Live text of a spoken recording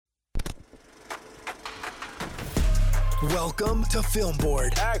Welcome to Film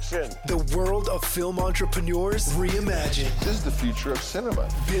Board. Action! The world of film entrepreneurs reimagined. This is the future of cinema.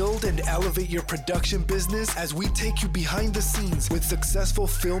 Build and elevate your production business as we take you behind the scenes with successful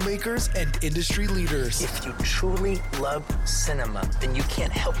filmmakers and industry leaders. If you truly love cinema, then you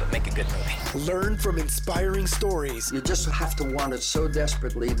can't help but make a good movie. Learn from inspiring stories. You just have to want it so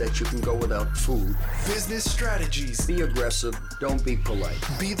desperately that you can go without food. Business strategies. Be aggressive, don't be polite.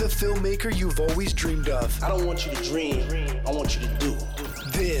 Be the filmmaker you've always dreamed of. I don't want you to dream, I want you to do.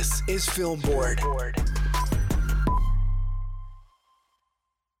 This is Film Board.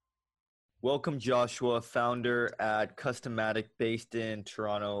 Welcome, Joshua, founder at Customatic based in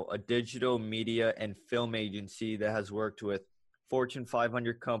Toronto, a digital media and film agency that has worked with Fortune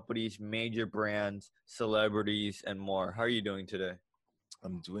 500 companies, major brands, celebrities, and more. How are you doing today?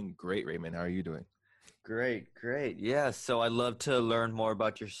 I'm doing great, Raymond. How are you doing? Great. Yeah, so I'd love to learn more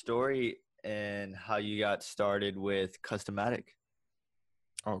about your story and how you got started with Customatic.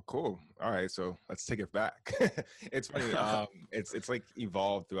 Oh, cool. All right, so let's take it back. It's funny. It's like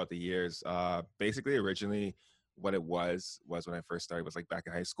evolved throughout the years. Basically, originally, what it was when I first started was like back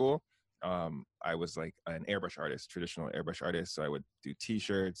in high school. I was like an airbrush artist, traditional airbrush artist. So I would do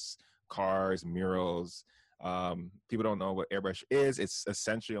T-shirts, cars, murals. People don't know what airbrush is. It's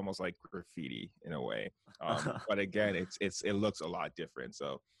essentially almost like graffiti in a way. But again, it looks a lot different.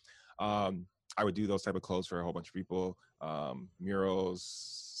 So I would do those type of clothes for a whole bunch of people, murals,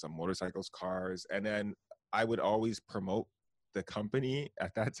 some motorcycles, cars. And then I would always promote the company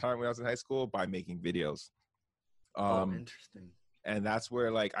at that time when I was in high school by making videos. Interesting. And that's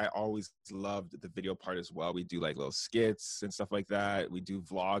where like I always loved the video part as well. We do like little skits and stuff like that. We do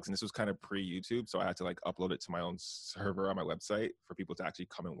vlogs, and this was kind of pre-YouTube, so I had to like upload it to my own server on my website for people to actually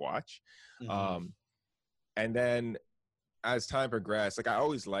come and watch. Mm-hmm. And then as time progressed, like I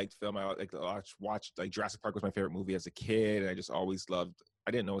always liked film. I like watched like Jurassic Park was my favorite movie as a kid, and I just always loved.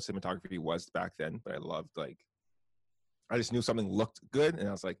 I didn't know what cinematography was back then, but I loved like. I just knew something looked good, and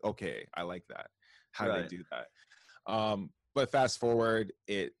I was like, okay, I like that. How do I do that? But fast forward,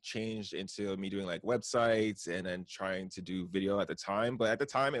 it changed into me doing like websites and then trying to do video at the time. But at the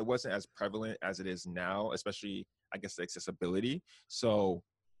time, it wasn't as prevalent as it is now, especially, I guess, the accessibility. So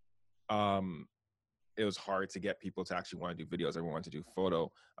it was hard to get people to actually want to do videos. Everyone wanted to do photo.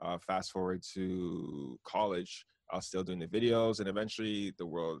 Fast forward to college, I was still doing the videos. And eventually, the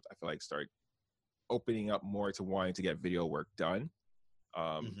world, I feel like, started opening up more to wanting to get video work done.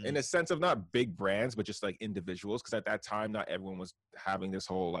 In a sense of not big brands, but just like individuals. Because at that time, not everyone was having this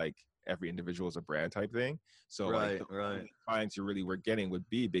whole like every individual is a brand type thing. So like the only clients you really were getting would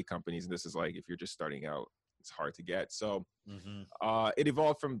be big companies. And this is like, if you're just starting out, it's hard to get. So it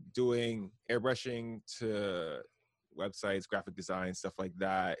evolved from doing airbrushing to websites, graphic design, stuff like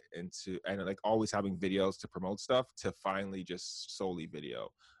that. And like always having videos to promote stuff to finally just solely video.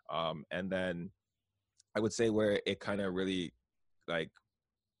 And then I would say where it kind of really like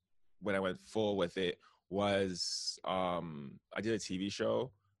when I went full with it was I did a TV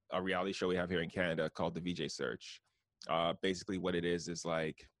show, a reality show we have here in Canada called The VJ Search. Basically what it is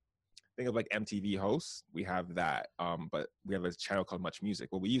like, think of like MTV hosts. We have that, but we have a channel called Much Music.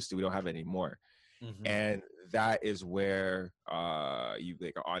 Well, we don't have it anymore. And that is where you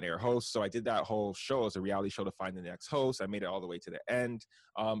like an on-air host. So I did that whole show as a reality show to find the next host. I made it all the way to the end.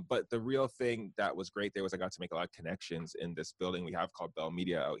 But the real thing that was great there was I got to make a lot of connections in this building we have called Bell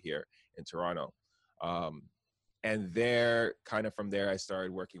Media out here in Toronto. And there, kind of from there, I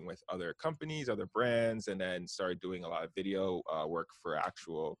started working with other companies, other brands, and then started doing a lot of video work for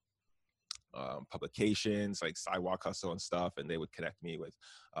actual publications like Sidewalk Hustle and stuff, and they would connect me with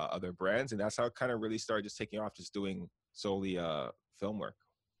other brands, and that's how it kind of really started just taking off, just doing solely film work.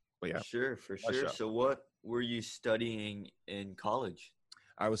 But yeah, for sure. So what were you studying in college?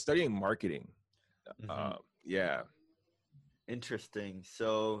 I was studying marketing. Yeah. Interesting.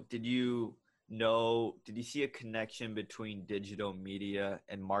 So did you see a connection between digital media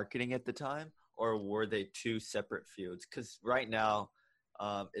and marketing at the time, or were they two separate fields? Because right now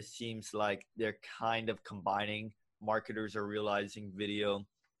it seems like they're kind of combining. Marketers are realizing video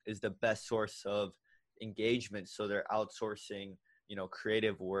is the best source of engagement, so they're outsourcing,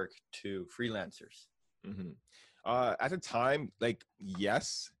 creative work to freelancers. At the time, like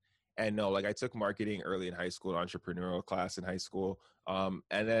yes and no. Like I took marketing early in high school, entrepreneurial class in high school, and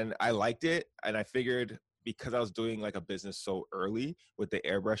then I liked it, and I figured because I was doing like a business so early with the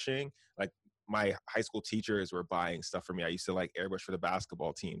airbrushing, like my high school teachers were buying stuff for me. I used to like airbrush for the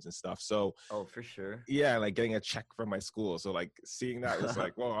basketball teams and stuff. So, for sure. Yeah. Like getting a check from my school. So like seeing that was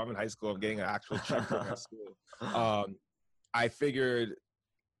like, whoa, I'm in high school. I'm getting an actual check from my school. I figured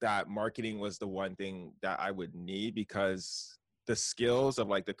that marketing was the one thing that I would need, because the skills of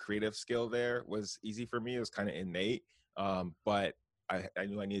like the creative skill there was easy for me. It was kind of innate. But I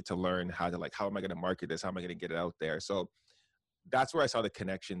knew I needed to learn how to like, how am I going to market this? How am I going to get it out there? So that's where I saw the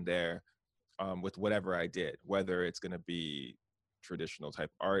connection there, with whatever I did, whether it's going to be traditional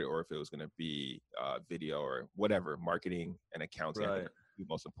type art or if it was going to be video or whatever. Marketing and accounting are the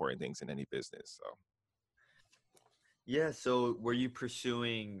most important things in any business. So yeah, so were you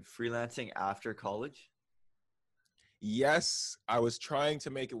pursuing freelancing after college? yes, I was trying to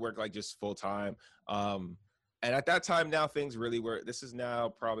make it work like just full time. And at that time, now things really were, this is now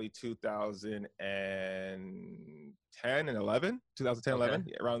probably 2010 and 11, 2010, Okay. 11,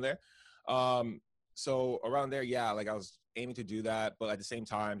 yeah, around there. So around there, yeah, like I was aiming to do that, but at the same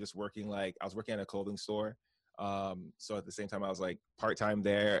time, just working, like I was working at a clothing store. So at the same time, I was like part-time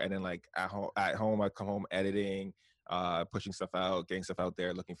there, and then like at home, I'd come home editing, pushing stuff out, getting stuff out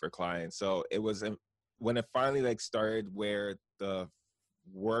there, looking for clients. So it was when it finally like started where the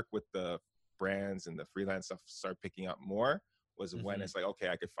work with the brands and the freelance stuff started picking up more, was when it's like, okay,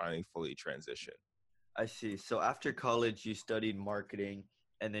 I could finally fully transition. I see. So after college, you studied marketing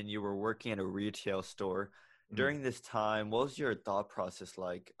and then you were working at a retail store. Mhm. During this time, what was your thought process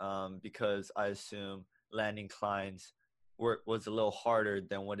like? Because I assume landing clients was a little harder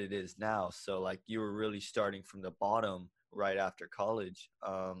than what it is now. So like you were really starting from the bottom right after college.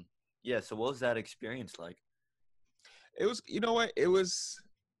 Yeah. So what was that experience like? It was, you know what, it was,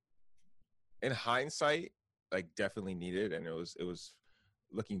 in hindsight, like definitely needed, and it was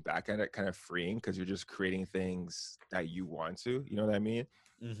looking back at it kind of freeing, because you're just creating things that you want to, you know what I mean?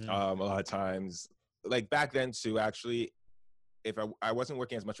 Mm-hmm. A lot of times, like back then too, actually, if I wasn't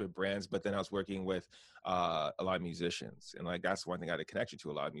working as much with brands, but then I was working with a lot of musicians, and like that's one thing I had a connection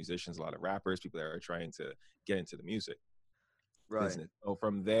to: a lot of musicians, a lot of rappers, people that are trying to get into the music Right. business. So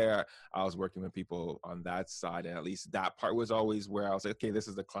from there, I was working with people on that side, and at least that part was always where I was like, okay, this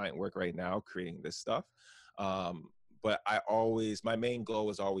is the client work right now, creating this stuff. But my main goal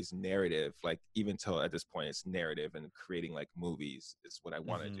was always narrative. Like even till at this point, it's narrative and creating like movies is what I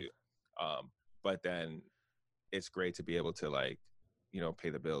want to Mm-hmm. do. But then it's great to be able to like, pay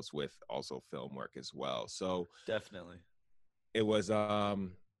the bills with also film work as well. So Definitely. it was,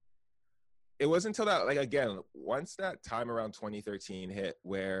 it wasn't until that, like, again, once that time around 2013 hit,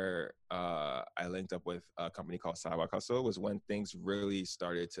 where I linked up with a company called Sawa Hustle, was when things really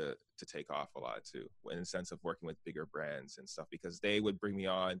started to take off a lot too, in the sense of working with bigger brands and stuff, because they would bring me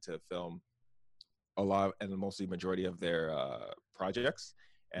on to film a lot and mostly majority of their projects,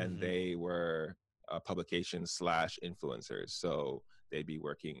 and Mm-hmm. they were publications slash influencers. So they'd be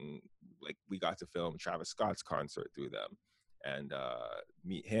working, like we got to film Travis Scott's concert through them, and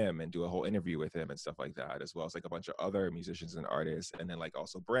meet him and do a whole interview with him and stuff like that, as well as like a bunch of other musicians and artists, and then like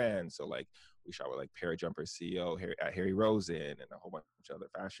also brands. So like we shot with like Parajumper CEO Harry Rosen, and a whole bunch of other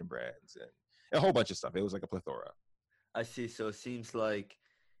fashion brands, and a whole bunch of stuff. It was like a plethora. I see. So it seems like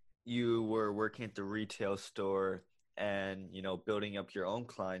you were working at the retail store and, building up your own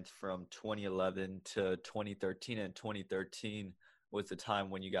clients from 2011 to 2013. And 2013 was the time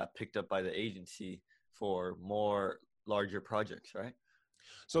when you got picked up by the agency for more larger projects, right?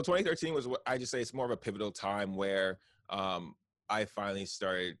 So 2013 was what I just say, it's more of a pivotal time where I finally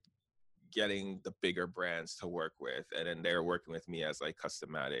started getting the bigger brands to work with, and then they're working with me as like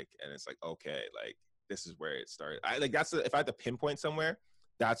Customatic, and it's like, okay, like this is where it started. If I had to pinpoint somewhere,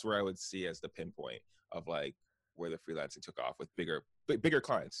 that's where I would see as the pinpoint of like where the freelancing took off with bigger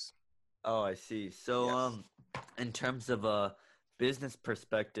clients. Oh, I see. So, Yes. in terms of a business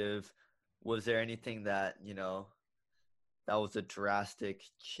perspective, was there anything that, that was a drastic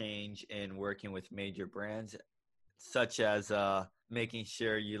change in working with major brands, such as making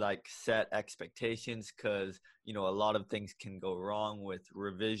sure you like set expectations? Because, a lot of things can go wrong with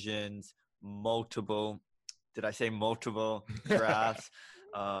revisions, did I say multiple drafts,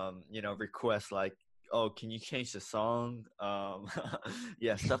 requests like, oh, can you change the song?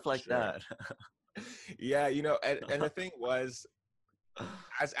 Yeah, stuff like Sure. that. Yeah, and the thing was,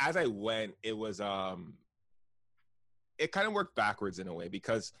 as I went, it was it kind of worked backwards in a way,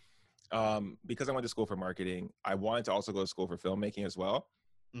 because I went to school for marketing, I wanted to also go to school for filmmaking as well.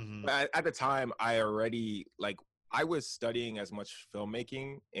 Hmm. But at the time, I was studying as much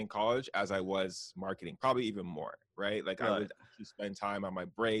filmmaking in college as I was marketing, probably even more, right? Like I Right. would actually spend time on my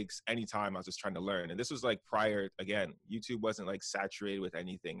breaks, anytime I was just trying to learn. And this was like prior, again, YouTube wasn't like saturated with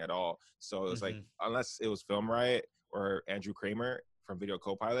anything at all. So it was like, Hmm. unless it was Film Riot or Andrew Kramer from Video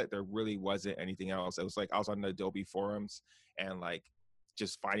Copilot, there really wasn't anything else. It was like I was on the Adobe forums and like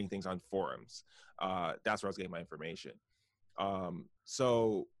just finding things on forums. That's where I was getting my information.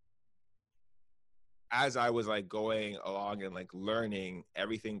 So as I was like going along and like learning,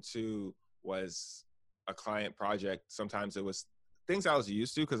 everything too was a client project. Sometimes it was things I was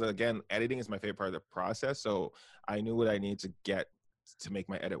used to, because again, editing is my favorite part of the process. So I knew what I needed to get to make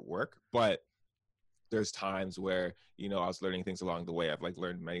my edit work. But there's times where, you know, I was learning things along the way. I've like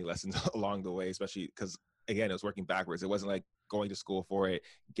learned many lessons along the way, especially because again, it was working backwards. It wasn't like going to school for it,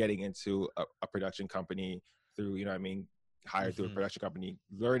 getting into a production company through, you know what I mean, hired through a production company,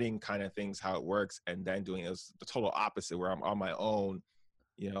 learning kind of things, how it works, and then doing it. It was the total opposite, where I'm on my own,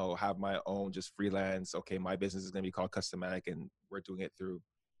 you know, have my own just freelance. Okay, my business is going to be called Customatic, and we're doing it through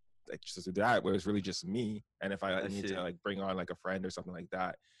like just through that, where it's really just me. And if I need to like bring on like a friend or something like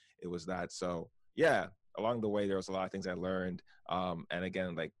that, it was that. So yeah, along the way, there was a lot of things I learned. And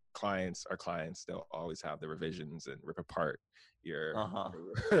again, like clients are clients. They'll always have the revisions and rip apart your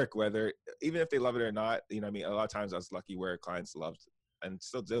work, whether, even if they love it or not. You know what I mean? A lot of times I was lucky where clients loved and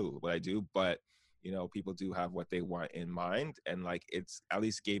still do what I do, but you know, people do have what they want in mind. And like, it's at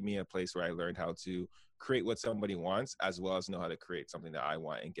least gave me a place where I learned how to create what somebody wants, as well as know how to create something that I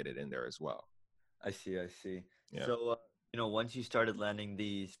want and get it in there as well. I see. Yeah. So, you know, once you started landing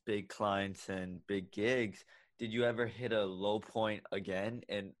these big clients and big gigs, did you ever hit a low point again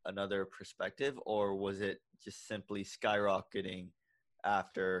in another perspective, or was it just simply skyrocketing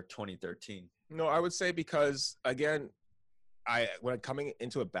after 2013? No, I would say, because again, when coming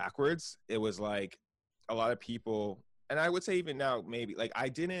into it backwards, it was like a lot of people, and I would say even now, maybe like I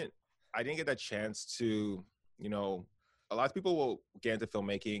didn't get that chance to, you know, a lot of people will get into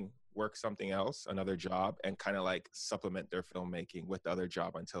filmmaking, work something else, another job, and kind of like supplement their filmmaking with the other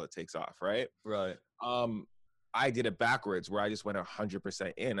job until it takes off, right? Right. I did it backwards, where I just went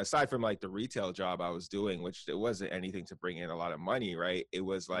 100% in. Aside from like the retail job I was doing, which it wasn't anything to bring in a lot of money, right? It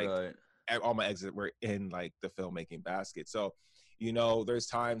was like all my exits were in like the filmmaking basket. So, you know, there's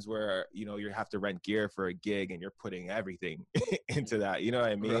times where, you know, you have to rent gear for a gig and you're putting everything into that, you know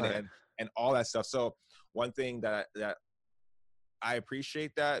what I mean? Right. And all that stuff. So one thing that I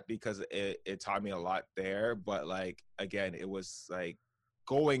appreciate that, because it taught me a lot there. But like, again, it was like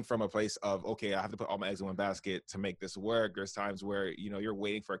going from a place of, okay, I have to put all my eggs in one basket to make this work. There's times where, you know, you're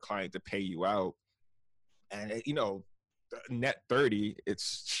waiting for a client to pay you out, and you know, net 30,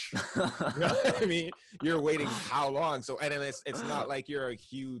 it's, you know what I mean? You're waiting how long? So, and then it's not like you're a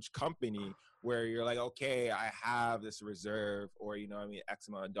huge company where you're like, okay, I have this reserve, or, you know what I mean, X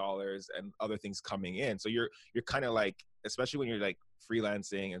amount of dollars and other things coming in. So you're kind of like, especially when you're like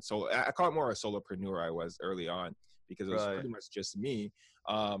freelancing and solo, I call it more a solopreneur I was early on, because it was pretty much just me.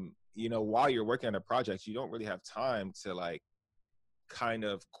 You know, while you're working on a project, you don't really have time to like kind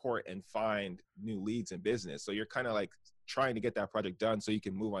of court and find new leads in business. So you're kind of like trying to get that project done so you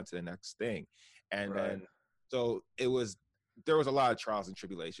can move on to the next thing. And then, so there was a lot of trials and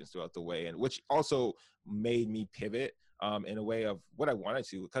tribulations throughout the way, and which also made me pivot in a way of what I wanted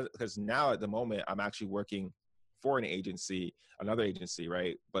to, because now at the moment I'm actually working for an agency, another agency,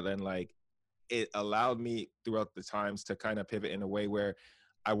 right? But then like, it allowed me throughout the times to kind of pivot in a way where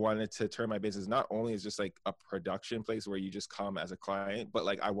I wanted to turn my business not only as just like a production place where you just come as a client, but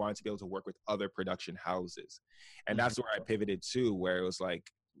like I wanted to be able to work with other production houses. And that's where I pivoted to, where it was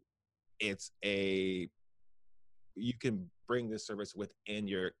like, you can bring this service within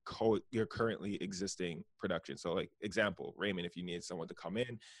your currently existing production. So like, example, Raymond, if you needed someone to come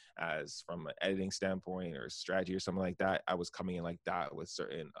in as from an editing standpoint or strategy or something like that, I was coming in like that with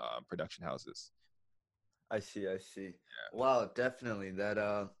certain production houses. I see. Yeah. Wow, definitely.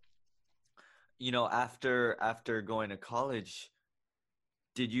 That you know, after going to college,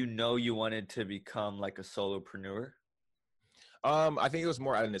 did you know you wanted to become like a solopreneur? I think it was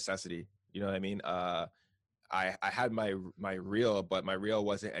more out of necessity. You know what I mean? I had my reel, but my reel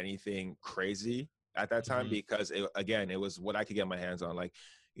wasn't anything crazy at that time, because it was what I could get my hands on. Like,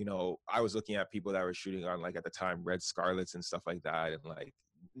 you know, I was looking at people that were shooting on, like at the time, Red Scarlets and stuff like that. And like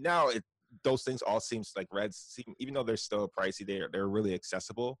now those things all seems like even though they're still pricey, they're really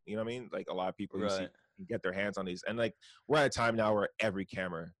accessible. You know what I mean? Like a lot of people you see can get their hands on these. And like, we're at a time now where every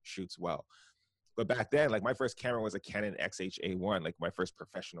camera shoots well. But back then, like my first camera was a Canon XH-A1, like my first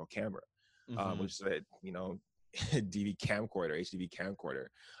professional camera. Which is a, you know, DV camcorder, HDV camcorder.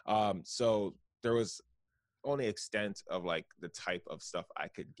 So there was only extent of like the type of stuff I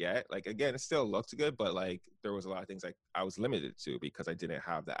could get. Like, again, it still looked good, but like there was a lot of things like I was limited to because I didn't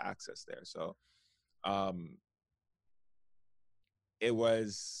have the access there. So it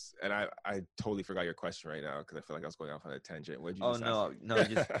was, and I totally forgot your question right now because I feel like I was going off on a tangent. What did you just ask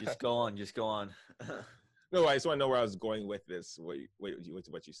me? just go on. No, I just want to know where I was going with this. What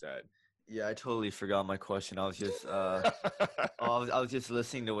you said. Yeah, I totally forgot my question. I was just I was just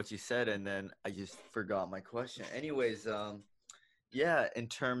listening to what you said, and then I just forgot my question. Anyways, yeah, in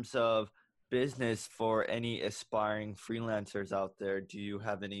terms of business for any aspiring freelancers out there, do you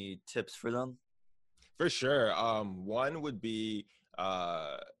have any tips for them? For sure. One would be,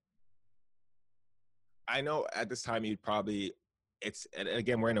 I know at this time you'd probably, it's, and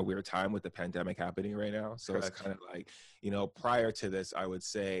again, we're in a weird time with the pandemic happening right now. So it's Correct. kind of like, prior to this, I would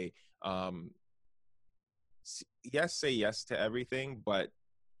say, um, yes, say yes to everything, but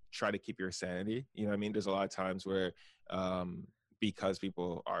try to keep your sanity. You know what I mean? There's a lot of times where, because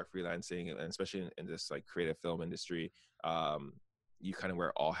people are freelancing, and especially in this like creative film industry, um, you kind of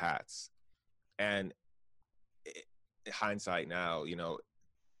wear all hats. And it, hindsight now,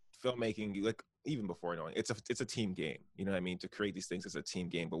 filmmaking, like even before knowing, it's a team game. You know what I mean? To create these things is a team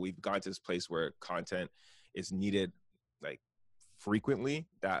game. But we've gotten to this place where content is needed like frequently,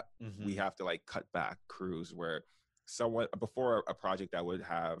 that we Mm-hmm. have to like cut back crews where someone before a project that would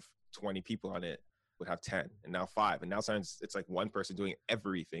have 20 people on it would have 10 and now 5, and now sometimes it's like one person doing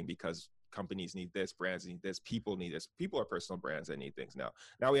everything because companies need this, brands need this, people need this. People are personal brands that need things now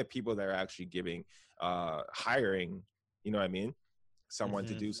we have people that are actually giving hiring, you know what I mean, someone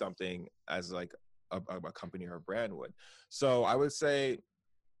to Mm-hmm. do something as like a company or a brand would. So I would say,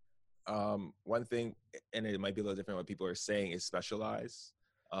 one thing, and it might be a little different what people are saying, is specialize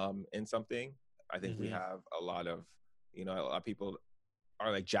in something. I think we Mm-hmm. have a lot of people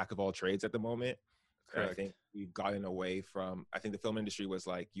are like jack of all trades at the moment. And I Correct. think we've gotten away from, I think the film industry was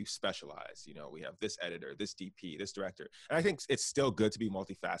like, you specialize, we have this editor, this DP, this director. And I think it's still good to be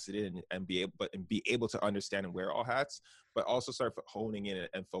multifaceted and be able to understand and wear all hats, but also start honing in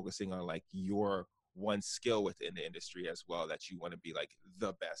and focusing on like your one skill within the industry as well that you want to be like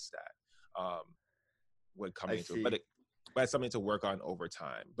the best at, when I coming into it. see. But it's something to work on over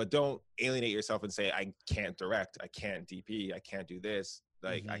time. But don't alienate yourself and say, I can't direct, I can't DP, I can't do this.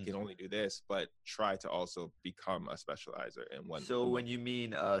 Like I Mm-hmm. can only do this, but try to also become a specializer in So one. when you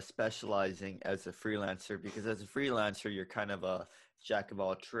mean specializing as a freelancer, because as a freelancer you're kind of a jack of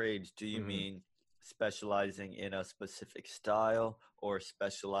all trades, do you Mhm. mean specializing in a specific style or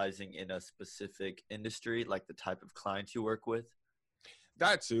specializing in a specific industry, like the type of clients you work with?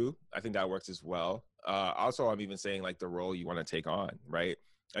 That too, I think that works as well. Also, I'm even saying like the role you want to take on, right?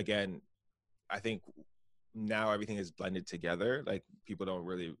 Again, I think now everything is blended together. Like people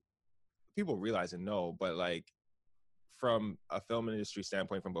realize and know, but like from a film industry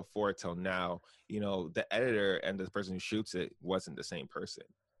standpoint, from before till now, the editor and the person who shoots it wasn't the same person.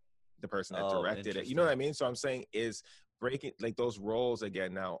 The person that Oh, directed it, you know what interesting. I mean? So I'm saying is breaking like those roles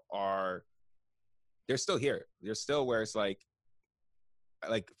again now are, they're still here. They're still where it's like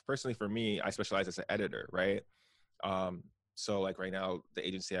personally for me, I specialize as an editor, right? Um, so like right now, the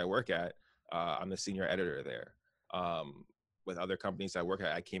agency I work at, I'm the senior editor there. With other companies I work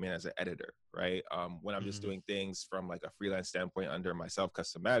at, I came in as an editor, right? When I'm just Hmm. doing things from like a freelance standpoint under myself,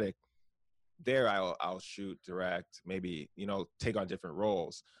 Customatic, there I'll shoot, direct, maybe take on different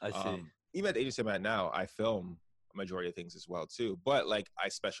roles. I see. Even at the agency I'm at now, I film a majority of things as well too. But like I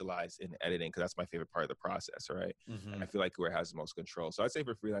specialize in editing because that's my favorite part of the process, right? And Hmm. I feel like where it has the most control. So I'd say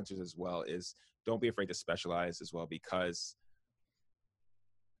for freelancers as well is don't be afraid to specialize as well, because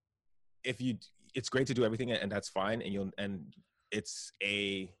if you it's great to do everything and that's fine, and it's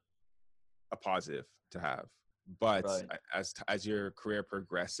a positive to have, but Right. as your career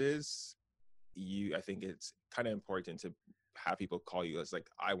progresses, I think it's kind of important to have people call you as like,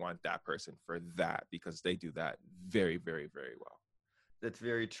 I want that person for that because they do that very, very, very well. That's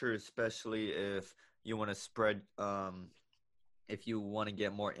very true, especially if you want to spread if you want to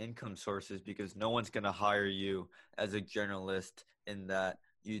get more income sources, because no one's going to hire you as a journalist in that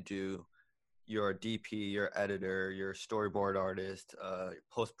you do your DP, your editor, your storyboard artist,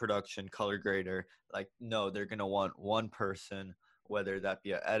 post production, color grader. Like, no, they're going to want one person, whether that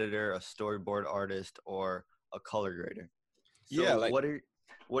be an editor, a storyboard artist, or a color grader. So, Yeah, like, what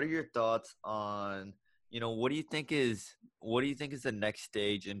are your thoughts on, what do you think is the next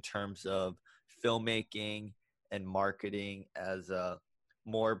stage in terms of filmmaking and marketing, as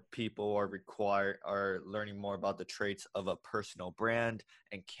more people are learning more about the traits of a personal brand,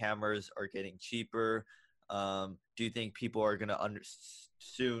 and cameras are getting cheaper? Do you think people are going to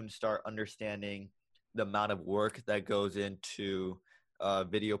soon start understanding the amount of work that goes into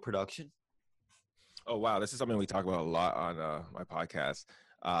video production? oh wow, this is something we talk about a lot on my podcast.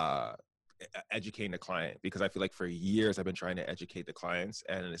 uh Educating the client, because I feel like for years I've been trying to educate the clients,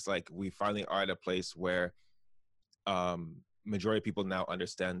 and it's like we finally are at a place where majority of people now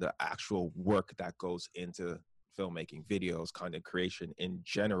understand the actual work that goes into filmmaking, videos, content creation in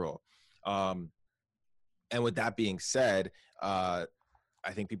general. And with that being said, I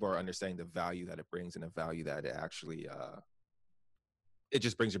think people are understanding the value that it brings and the value that it actually it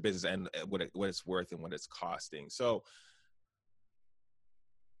just brings your business and what it's worth and what it's costing. So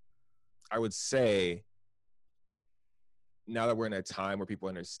I would say now that we're in a time where people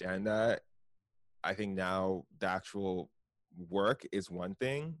understand that, I think now the actual work is one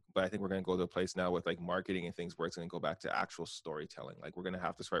thing, but I think we're going to go to a place now with like marketing and things where it's going to go back to actual storytelling. Like we're going to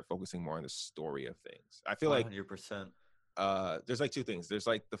have to start focusing more on the story of things. I feel 100%. There's like two things. There's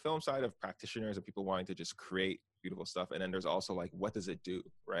like the film side of practitioners and people wanting to just create beautiful stuff. And then there's also like, what does it do?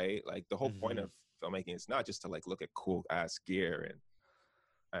 Right? Like the whole point of filmmaking is not just to like look at cool ass gear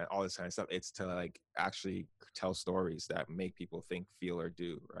and all this kind of stuff. It's to like actually tell stories that make people think, feel, or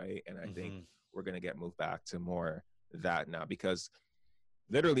do. Right. And I think we're going to moved back to more that now, because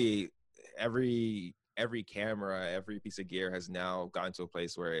literally every camera, every piece of gear has now gotten to a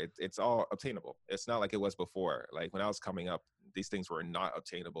place where it's all obtainable. It's not like it was before. Like when I was coming up, these things were not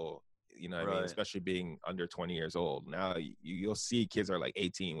obtainable, you know what I mean? Especially being under 20 years old. Now you'll see kids are like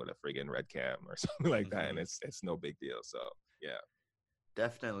 18 with a friggin' red cam or something like that, and it's no big deal. So yeah,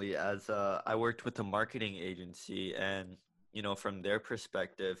 definitely. As I worked with a marketing agency, and you know, from their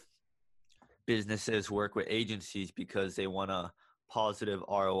perspective, businesses work with agencies because they want a positive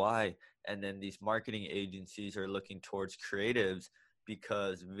ROI. And then these marketing agencies are looking towards creatives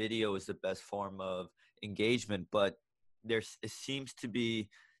because video is the best form of engagement. But it seems to be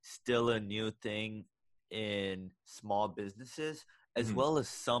still a new thing in small businesses, as well as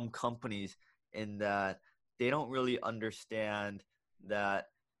some companies, in that they don't really understand that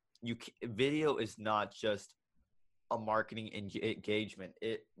video is not just a marketing engagement.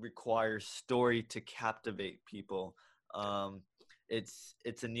 It requires story to captivate people.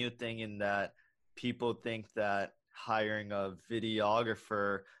 It's a new thing in that people think that hiring a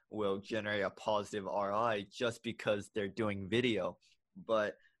videographer will generate a positive ROI just because they're doing video.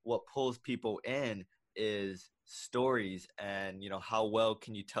 But what pulls people in is stories, and you know, how well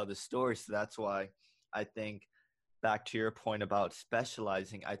can you tell the story? So that's why I think, back to your point about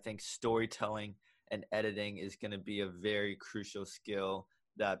specializing, I think storytelling and editing is going to be a very crucial skill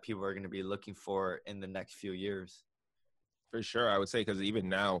that people are going to be looking for in the next few years. For sure, I would say, because even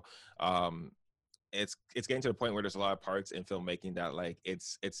now, it's getting to the point where there's a lot of parts in filmmaking that like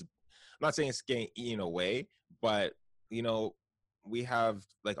it's. I'm not saying it's getting eaten away, but you know, we have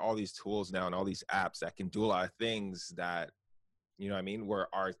like all these tools now and all these apps that can do a lot of things that, you know what I mean,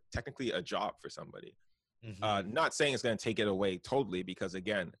 are technically a job for somebody. Not saying it's going to take it away totally, because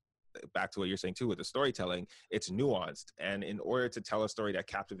again, back to what you're saying too with the storytelling, it's nuanced, and in order to tell a story that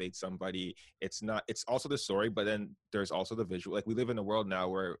captivates somebody, it's also the story, but then there's also the visual. Like we live in a world now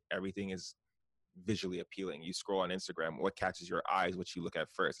where everything is visually appealing. You scroll on Instagram, what catches your eyes, what you look at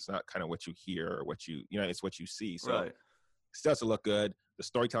first. It's not kind of what you hear or what you know, it's what you see. So it still has to look good, the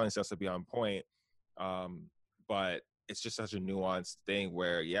storytelling still has to be on point, but it's just such a nuanced thing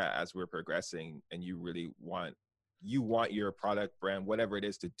where, yeah, as we're progressing and you really want your product, brand, whatever it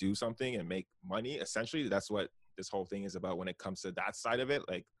is, to do something and make money. Essentially, that's what this whole thing is about when it comes to that side of it,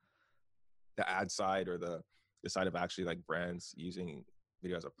 like the ad side or the side of actually like brands using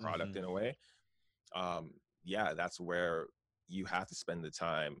video as a product in a way. Yeah, that's where you have to spend the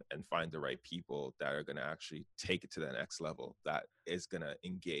time and find the right people that are going to actually take it to the next level, that is going to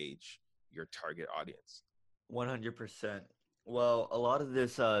engage your target audience. 100%. Well, a lot of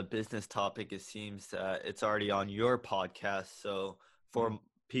this business topic, it seems that it's already on your podcast. So for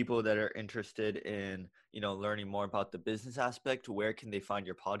people that are interested in, you know, learning more about the business aspect, where can they find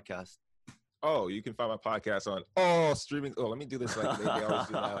your podcast? Oh, you can find my podcast on all streaming. Oh, let me do this like they always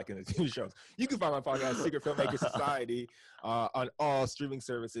do that, like in the TV shows. You can find my podcast, Secret Filmmaker Society, on all streaming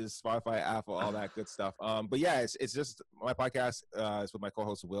services, Spotify, Apple, all that good stuff. But yeah, it's just my podcast is with my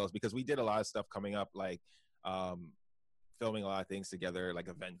co-host Wills, because we did a lot of stuff coming up, like filming a lot of things together, like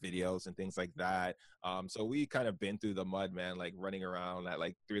event videos and things like that. So we kind of been through the mud, man, like running around at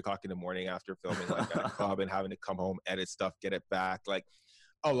like 3 o'clock in the morning after filming like at a club and having to come home, edit stuff, get it back, like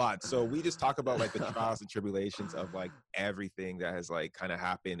a lot. So we just talk about like the trials and tribulations of like everything that has like kind of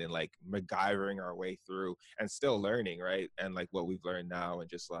happened, and like MacGyvering our way through and still learning, right? And like what we've learned now, and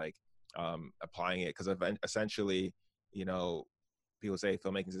just like applying it, because essentially, you know, people say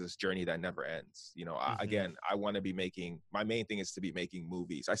filmmaking is this journey that never ends. You know, again, I want to be my main thing is to be making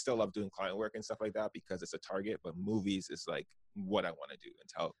movies. I still love doing client work and stuff like that because it's a target, but movies is like what I want to do and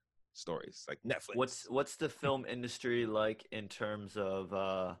tell stories, like Netflix. What's the film industry like in terms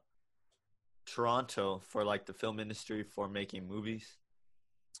of Toronto, for like the film industry for making movies?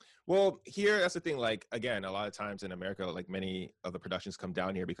 Well, here, that's the thing. Like, again, a lot of times in America, like many of the productions come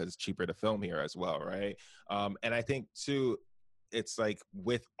down here because it's cheaper to film here as well, right? And I think too, it's like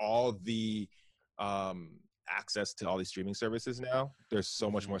with all the access to all these streaming services now, there's so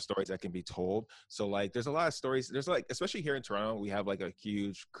much more stories that can be told. So like, there's a lot of stories. There's like, especially here in Toronto, we have like a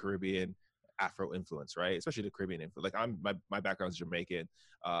huge Caribbean Afro influence, right? Especially the Caribbean influence. Like my background's Jamaican.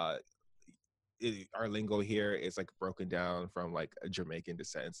 Our lingo here is like broken down from like a Jamaican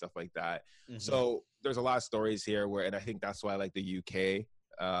descent and stuff like that. So there's a lot of stories here where, and I think that's why like the UK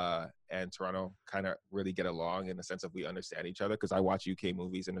and Toronto kind of really get along in the sense of we understand each other, because I watch UK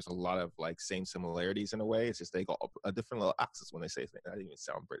movies and there's a lot of like same similarities in a way. It's just they got a different little accent when they say things. I didn't even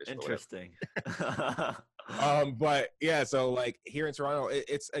sound British. Interesting. But yeah, so like here in Toronto,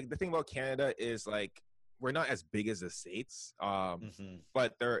 it's like, the thing about Canada is like we're not as big as the States,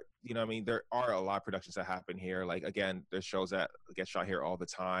 but there, you know what I mean, there are a lot of productions that happen here. Like, again, there's shows that get shot here all the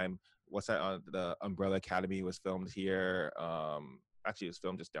time. What's that? The Umbrella Academy was filmed here. Actually, it was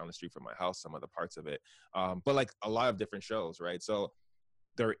filmed just down the street from my house, some of the parts of it. But like a lot of different shows, right? So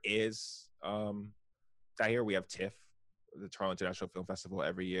there is that here. We have TIFF, the Toronto International Film Festival,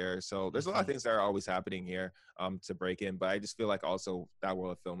 every year. So there's a lot of things that are always happening here to break in. But I just feel like also that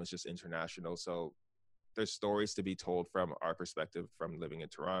world of film is just international. So there's stories to be told from our perspective from living in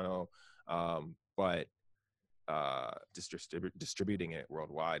Toronto, but distributing it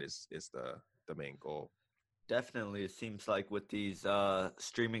worldwide is the main goal. Definitely. It seems like with these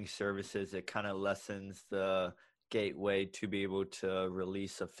streaming services, it kind of lessens the gateway to be able to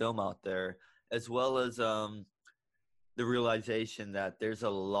release a film out there, as well as the realization that there's a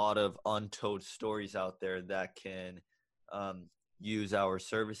lot of untold stories out there that can use our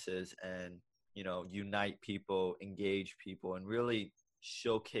services and, you know, unite people, engage people, and really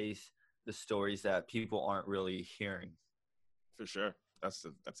showcase the stories that people aren't really hearing. For sure. That's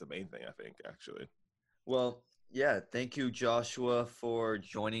the main thing, I think, actually. Well, yeah, thank you, Joshua, for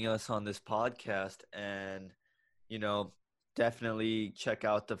joining us on this podcast. And, you know, definitely check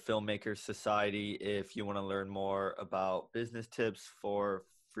out the Filmmakers Society if you want to learn more about business tips for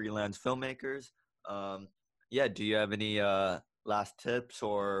freelance filmmakers. Yeah, do you have any last tips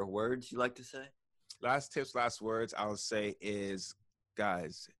or words you'd like to say? Last tips, last words I'll say is,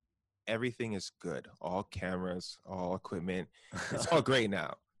 guys, everything is good. All cameras, all equipment, it's all great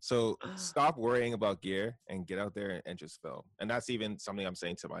now. So stop worrying about gear and get out there and just film. And that's even something I'm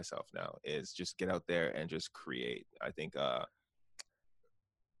saying to myself now, is just get out there and just create. I think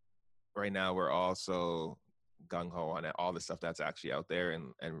right now we're all so gung-ho on all the stuff that's actually out there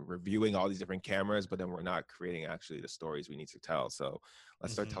and reviewing all these different cameras, but then we're not creating actually the stories we need to tell. So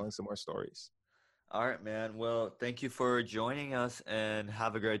let's start telling some more stories. All right, man. Well, thank you for joining us and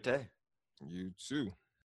have a great day. You too.